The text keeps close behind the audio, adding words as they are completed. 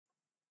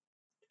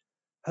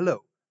Hello,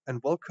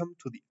 and welcome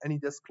to the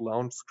AnyDesk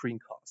Launch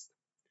screencast.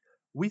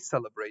 We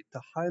celebrate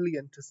the highly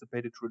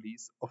anticipated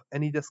release of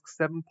AnyDesk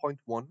 7.1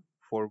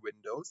 for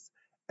Windows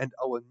and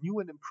our new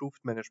and improved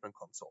management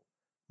console,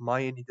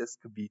 my.anydesk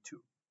V2.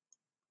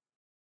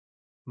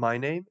 My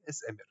name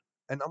is Emir,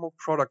 and I'm a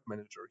product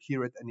manager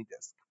here at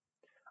AnyDesk.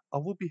 I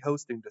will be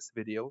hosting this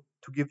video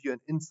to give you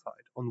an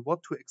insight on what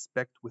to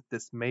expect with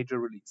this major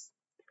release.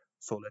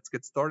 So let's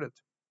get started.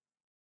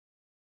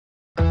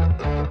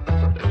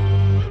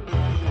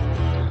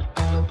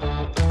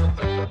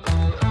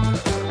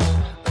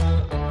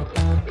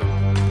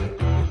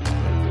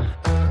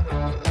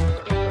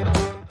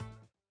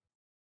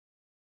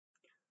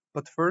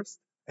 But first,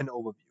 an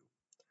overview.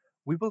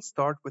 We will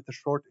start with a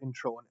short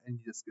intro on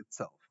AnyDesk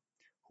itself,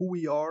 who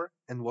we are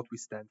and what we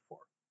stand for.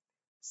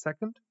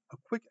 Second, a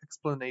quick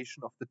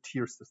explanation of the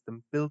tier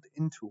system built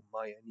into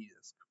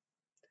my.anydesk.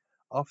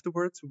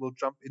 Afterwards, we will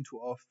jump into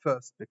our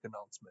first big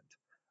announcement,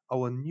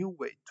 our new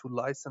way to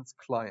license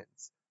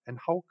clients and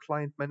how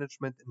client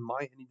management in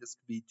my.anydesk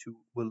V2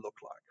 will look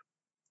like.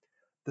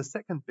 The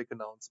second big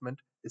announcement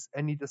is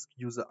AnyDesk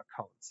user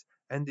accounts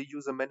and the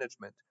user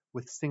management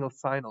with single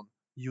sign-on,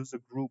 user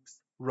groups,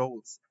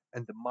 roles,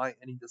 and the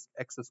my.anydesk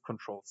access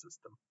control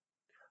system.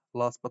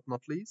 Last but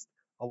not least,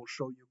 I will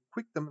show you a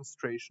quick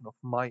demonstration of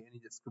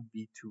my.anydesk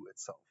V2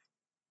 itself.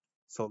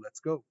 So let's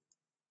go.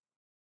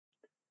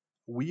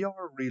 We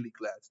are really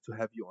glad to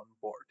have you on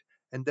board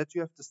and that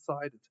you have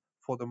decided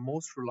for the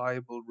most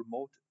reliable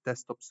remote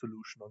desktop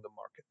solution on the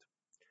market.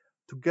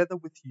 Together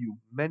with you,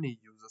 many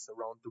users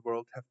around the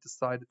world have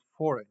decided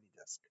for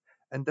AnyDesk,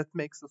 and that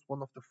makes us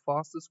one of the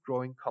fastest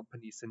growing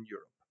companies in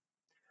Europe.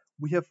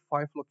 We have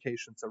 5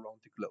 locations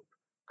around the globe,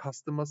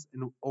 customers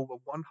in over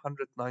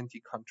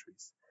 190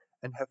 countries,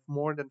 and have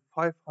more than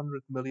 500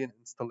 million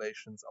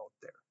installations out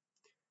there.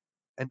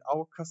 And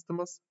our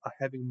customers are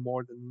having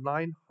more than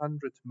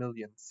 900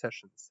 million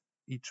sessions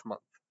each month.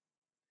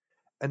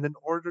 And in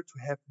order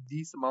to have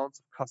these amounts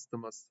of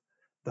customers,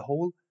 the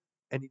whole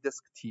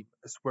AnyDesk team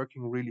is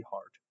working really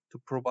hard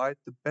to provide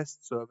the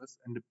best service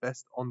and the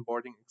best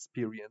onboarding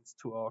experience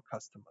to our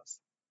customers.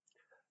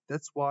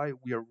 That's why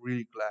we are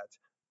really glad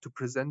to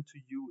present to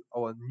you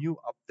our new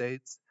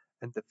updates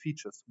and the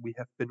features we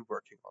have been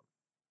working on.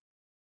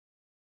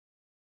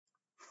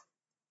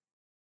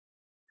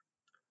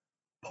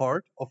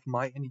 Part of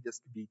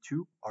my.anydesk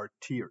V2 are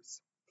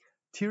tiers.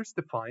 Tiers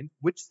define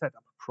which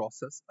setup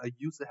process a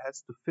user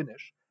has to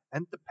finish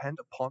and depend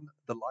upon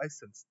the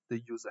license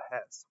the user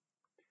has.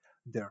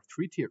 There are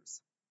 3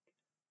 tiers: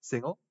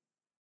 single,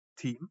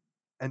 team,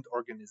 and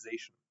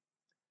organization.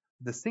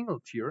 The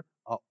single tier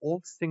are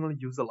all single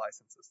user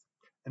licenses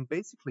and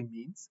basically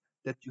means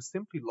that you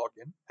simply log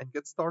in and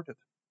get started.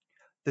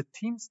 The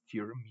teams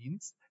tier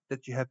means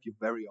that you have your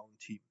very own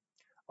team.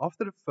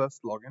 After the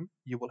first login,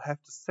 you will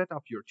have to set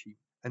up your team,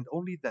 and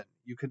only then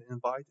you can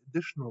invite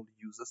additional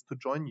users to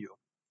join you.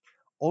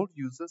 All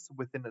users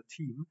within a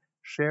team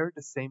share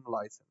the same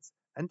license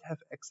and have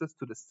access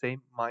to the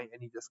same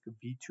my.anydesk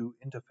V2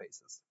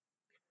 interfaces.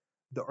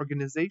 The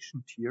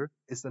organization tier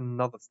is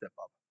another step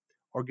up.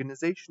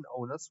 Organization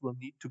owners will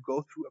need to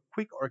go through a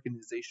quick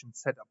organization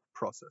setup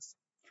process.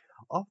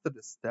 After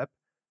this step,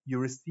 you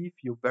receive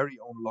your very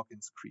own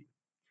login screen.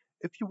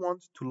 If you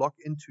want to log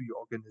into your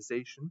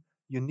organization,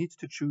 you need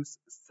to choose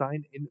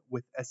Sign in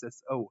with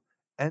SSO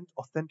and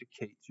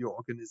authenticate your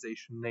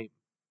organization name.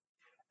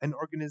 An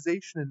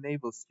organization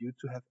enables you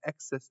to have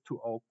access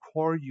to our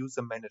core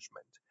user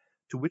management,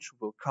 to which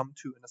we'll come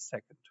to in a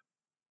second.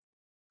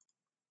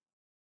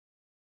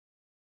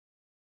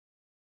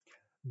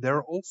 There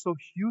are also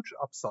huge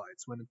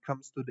upsides when it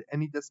comes to the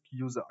AnyDesk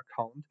user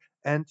account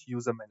and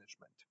user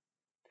management.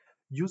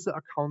 User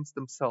accounts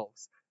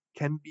themselves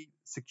can be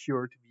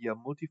secured via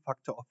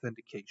multi-factor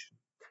authentication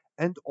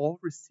and all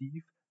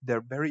receive their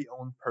very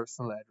own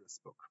personal address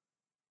book.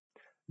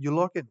 You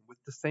log in with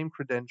the same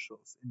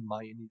credentials in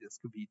my.anydesk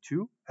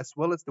V2 as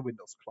well as the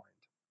Windows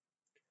client.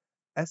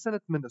 As an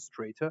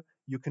administrator,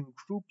 you can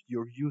group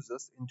your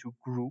users into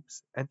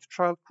groups and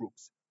child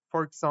groups,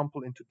 for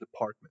example into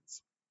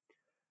departments.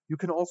 You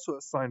can also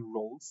assign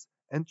roles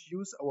and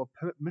use our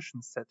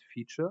permission set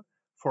feature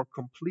for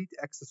complete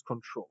access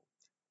control,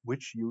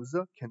 which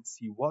user can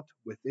see what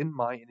within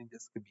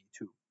my.anydesk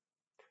V2.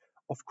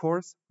 Of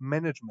course,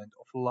 management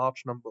of a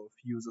large number of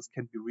users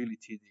can be really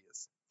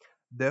tedious.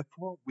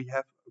 Therefore, we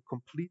have a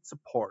complete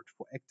support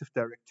for Active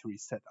Directory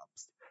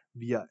setups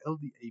via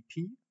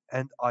LDAP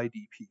and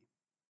IDP.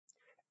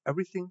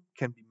 Everything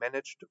can be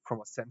managed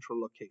from a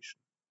central location.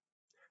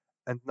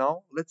 And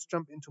now let's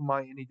jump into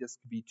my.anydesk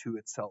V2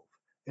 itself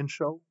and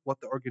show what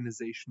the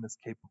organization is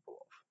capable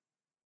of.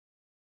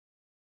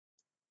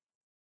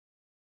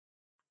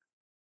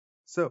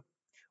 So,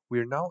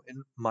 we're now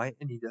in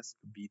my.anydesk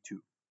V2.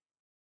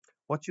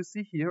 What you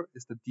see here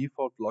is the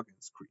default login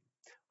screen.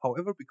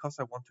 However, because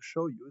I want to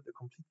show you the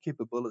complete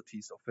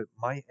capabilities of a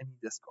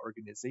my.anydesk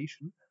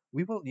organization,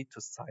 we will need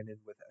to sign in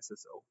with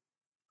SSO.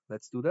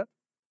 Let's do that.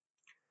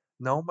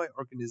 Now my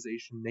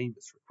organization name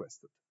is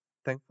requested.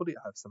 Thankfully,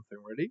 I have something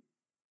ready.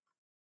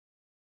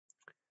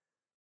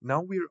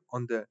 Now we're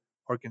on the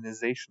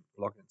organization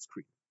login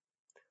screen.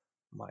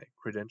 My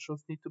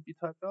credentials need to be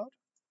typed out.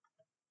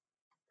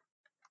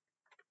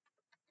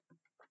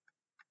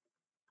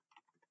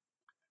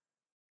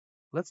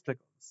 Let's click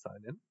on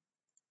sign in.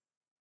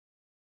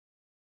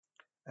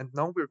 And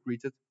now we're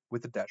greeted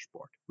with the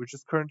dashboard, which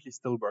is currently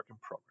still work in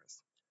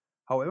progress.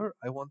 However,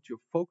 I want your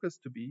focus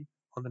to be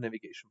on the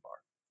navigation bar.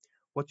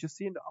 What you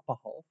see in the upper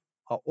half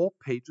are all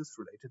pages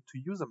related to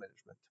user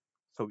management.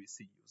 So we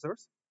see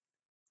users,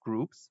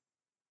 groups,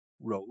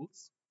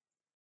 roles,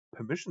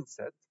 permission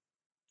set.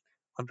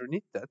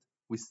 Underneath that,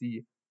 we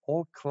see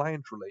all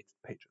client-related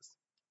pages,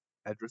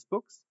 address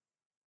books,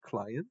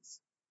 clients,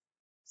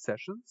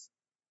 sessions,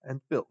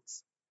 and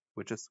builds,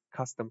 which is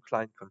custom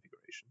client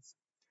configurations.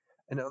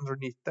 And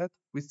underneath that,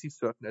 we see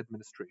certain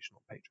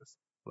administrational pages,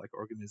 like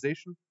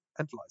organization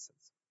and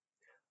license.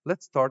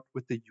 Let's start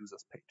with the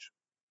users page.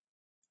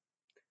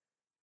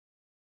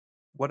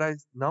 What I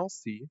now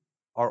see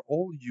are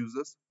all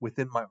users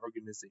within my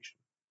organization.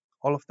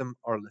 All of them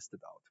are listed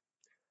out.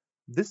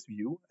 This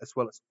view, as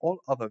well as all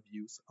other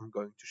views I'm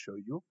going to show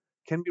you,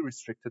 can be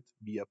restricted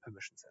via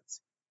permission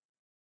sets.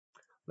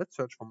 Let's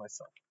search for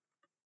myself.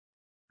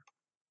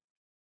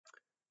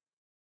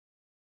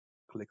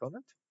 Click on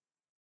it.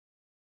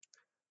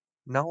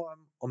 Now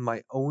I'm on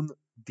my own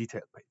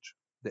detail page,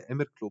 the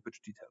Emmet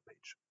Klopich detail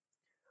page.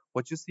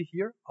 What you see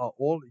here are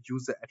all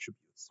user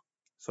attributes.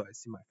 So I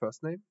see my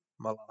first name,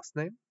 my last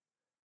name.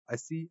 I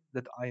see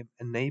that I am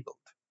enabled.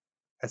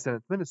 As an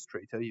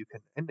administrator, you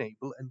can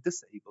enable and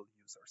disable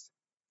users.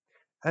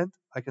 And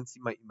I can see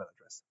my email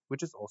address,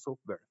 which is also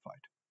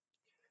verified.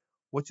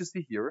 What you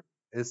see here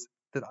is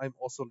that I'm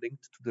also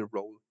linked to the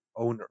role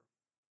owner.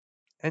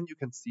 And you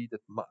can see that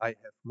I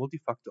have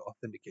multi-factor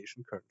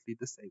authentication currently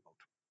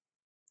disabled.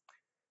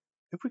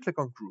 If we click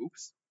on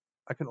groups,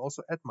 I can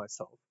also add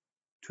myself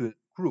to a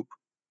group.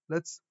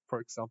 Let's, for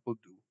example,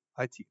 do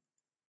IT.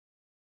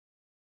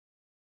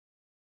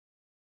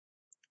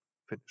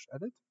 Finish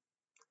edit.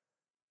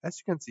 As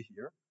you can see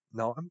here,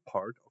 now I'm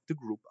part of the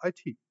group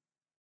IT.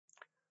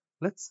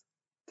 Let's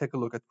take a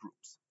look at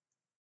groups.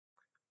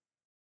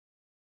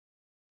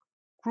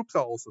 Groups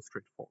are also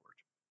straightforward.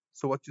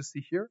 So what you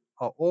see here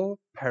are all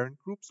parent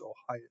groups or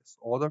highest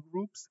order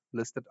groups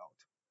listed out.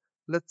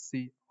 Let's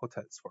see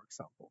hotels, for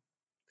example.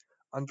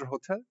 Under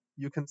hotel,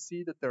 you can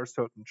see that there are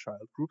certain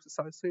child groups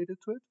associated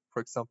to it,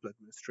 for example,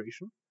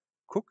 administration,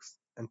 cooks,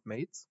 and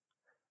maids.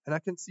 And I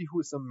can see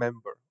who is a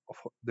member of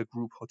the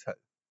group hotel.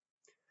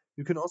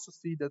 You can also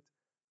see that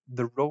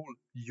the role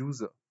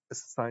user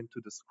is assigned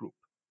to this group,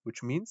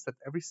 which means that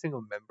every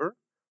single member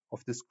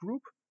of this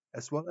group,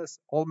 as well as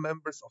all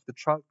members of the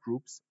child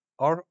groups,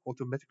 are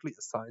automatically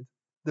assigned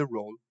the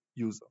role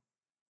user.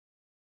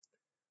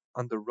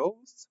 Under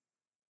roles,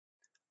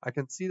 I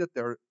can see that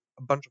there are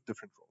a bunch of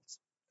different roles.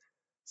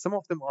 Some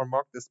of them are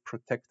marked as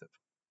protected.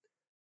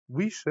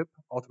 We ship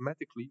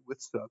automatically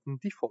with certain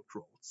default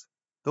roles.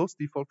 Those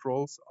default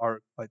roles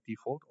are by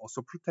default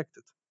also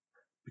protected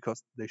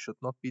because they should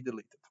not be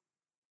deleted.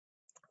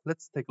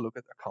 Let's take a look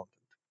at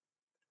accountant.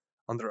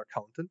 Under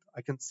accountant,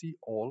 I can see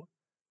all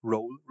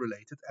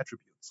role-related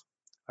attributes.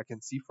 I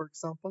can see, for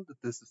example,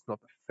 that this is not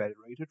a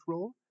federated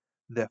role,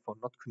 therefore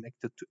not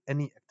connected to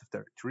any Active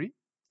Directory.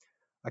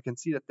 I can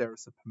see that there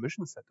is a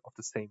permission set of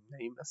the same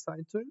name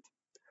assigned to it.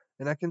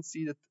 And I can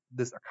see that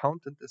this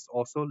accountant is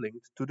also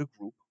linked to the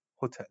group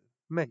Hotel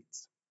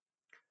Maids.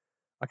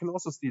 I can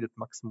also see that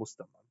Max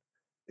Mustermann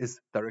is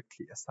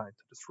directly assigned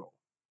to this role.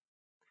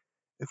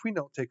 If we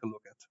now take a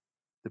look at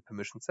the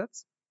permission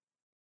sets,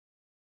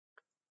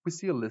 we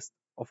see a list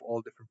of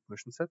all different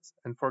permission sets.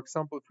 And for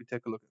example, if we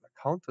take a look at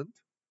accountant,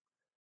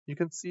 you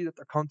can see that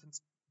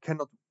accountants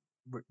cannot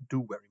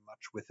do very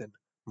much within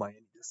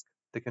my.anydesk.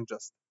 They can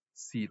just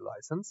see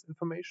license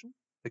information,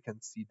 they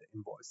can see the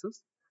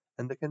invoices,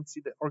 and they can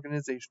see the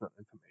organizational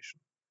information.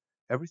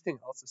 Everything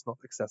else is not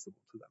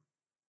accessible to them.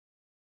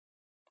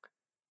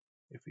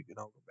 If we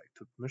now go back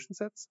to permission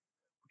sets,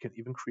 we can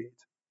even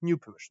create new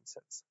permission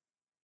sets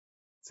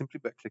simply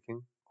by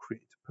clicking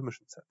Create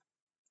Permission Set.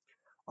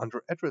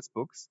 Under address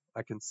books,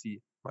 I can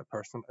see my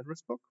personal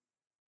address book,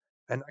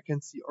 and I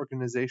can see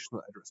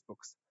organizational address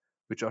books,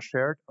 which are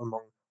shared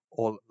among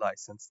all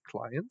licensed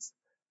clients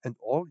and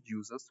all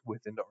users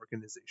within the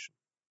organization.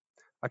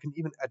 I can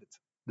even edit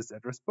this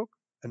address book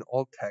and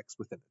all tags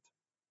within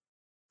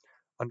it.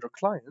 Under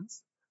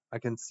clients, I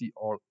can see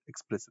all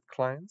explicit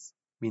clients,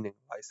 meaning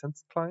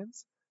licensed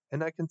clients,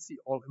 and I can see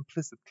all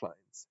implicit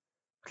clients,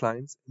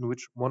 clients in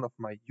which one of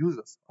my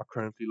users are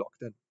currently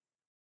logged in.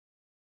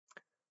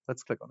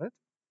 Let's click on it.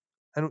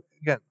 And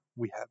again,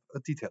 we have a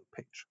detailed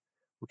page.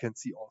 We can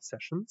see all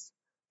sessions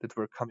that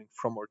were coming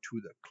from or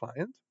to the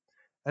client,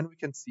 and we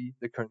can see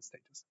the current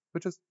status,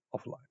 which is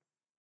offline.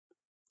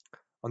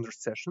 Under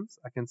sessions,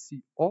 I can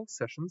see all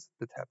sessions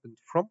that happened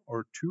from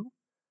or to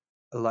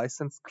a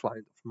licensed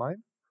client of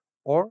mine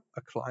or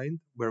a client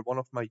where one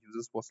of my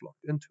users was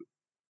logged into.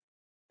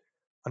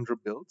 Under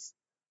builds,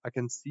 I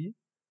can see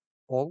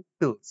all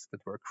builds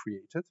that were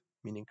created,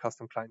 meaning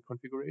custom client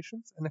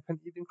configurations, and I can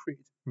even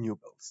create new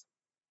builds.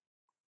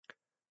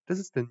 This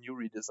is the new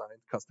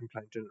redesigned custom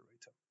client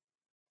generator.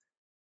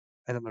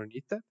 And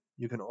underneath that,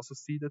 you can also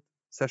see that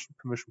session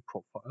permission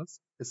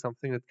profiles is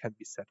something that can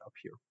be set up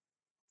here.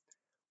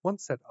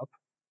 Once set up,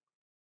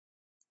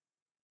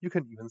 you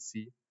can even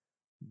see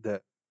the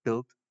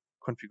build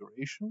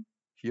configuration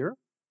here.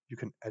 You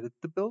can edit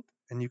the build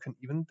and you can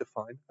even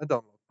define a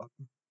download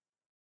button.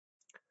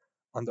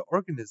 Under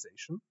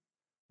organization,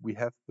 we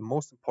have the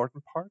most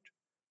important part,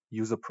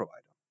 user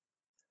provider.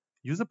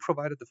 User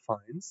provider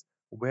defines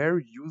where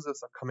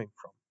users are coming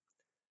from.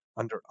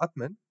 Under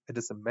admin, it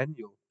is a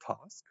manual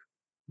task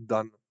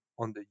done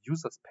on the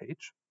users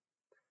page.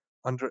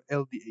 Under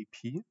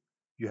LDAP,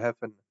 you have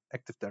an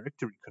Active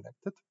Directory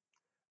connected,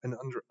 and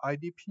under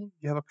IDP,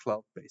 you have a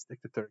cloud-based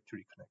Active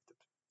Directory connected.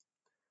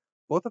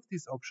 Both of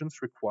these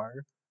options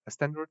require a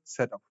standard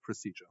setup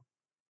procedure,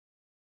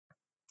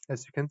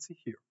 as you can see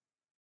here.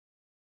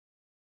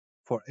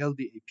 For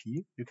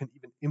LDAP, you can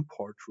even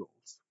import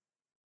roles,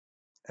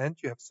 and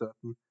you have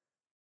certain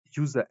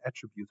user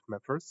attribute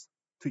mappers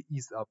to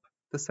ease up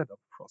the setup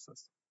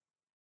process.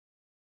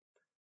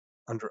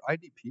 Under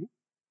IDP,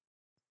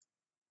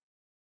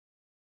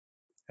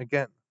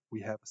 again,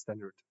 we have a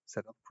standard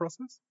setup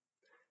process,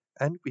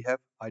 and we have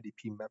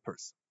IDP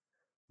mappers,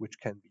 which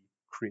can be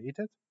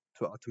created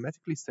to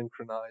automatically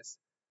synchronize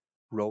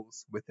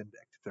roles within the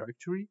Active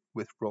Directory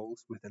with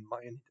roles within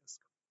my.anydesk.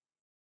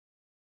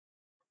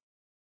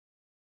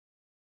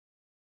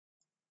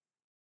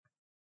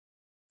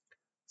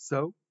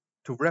 So,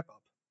 to wrap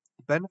up,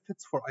 the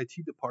benefits for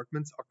IT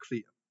departments are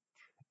clear.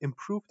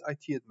 Improved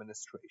IT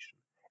administration,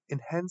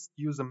 enhanced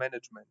user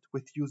management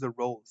with user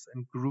roles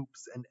and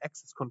groups and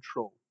access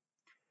control,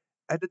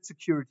 added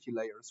security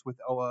layers with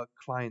our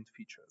client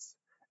features,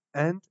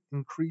 and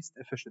increased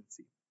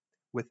efficiency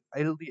with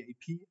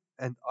LDAP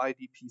and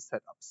IDP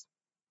setups.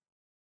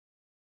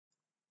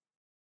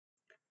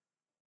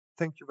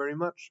 Thank you very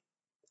much.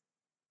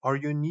 Are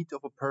you in need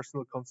of a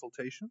personal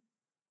consultation?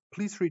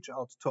 Please reach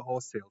out to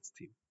our sales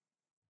team.